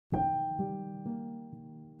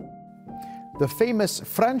The famous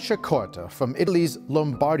Franciacorta from Italy's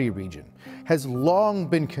Lombardy region has long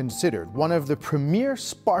been considered one of the premier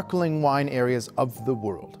sparkling wine areas of the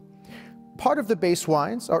world. Part of the base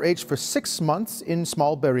wines are aged for 6 months in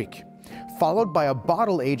small barriques, followed by a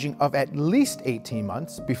bottle aging of at least 18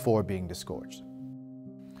 months before being disgorged.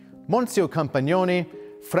 Monzio Compagnoni,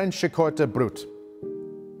 Franciacorta Brut.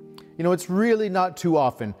 You know, it's really not too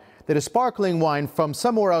often that a sparkling wine from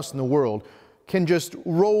somewhere else in the world can just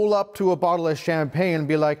roll up to a bottle of champagne and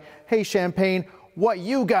be like, "Hey, champagne, what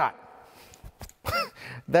you got?"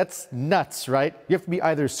 That's nuts, right? You have to be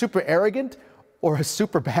either super arrogant or a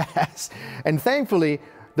super badass. And thankfully,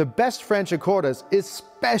 the best Franciacortas,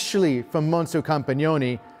 especially from Monzio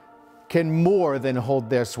Compagnoni, can more than hold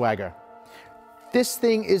their swagger. This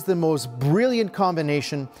thing is the most brilliant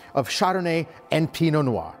combination of Chardonnay and Pinot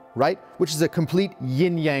Noir, right? Which is a complete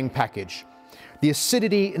yin-yang package. The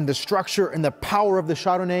acidity and the structure and the power of the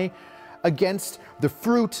Chardonnay against the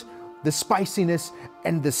fruit, the spiciness,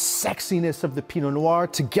 and the sexiness of the Pinot Noir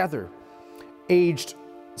together. Aged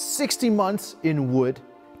 60 months in wood,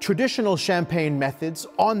 traditional champagne methods,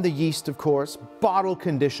 on the yeast of course, bottle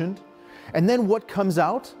conditioned, and then what comes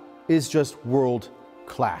out is just world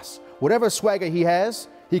class. Whatever swagger he has,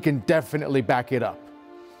 he can definitely back it up.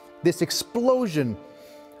 This explosion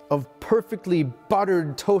of perfectly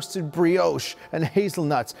buttered toasted brioche and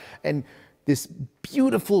hazelnuts and this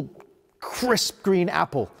beautiful crisp green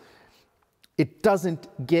apple. It doesn't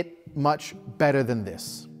get much better than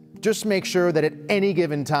this. Just make sure that at any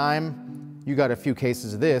given time, you got a few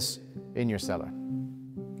cases of this in your cellar.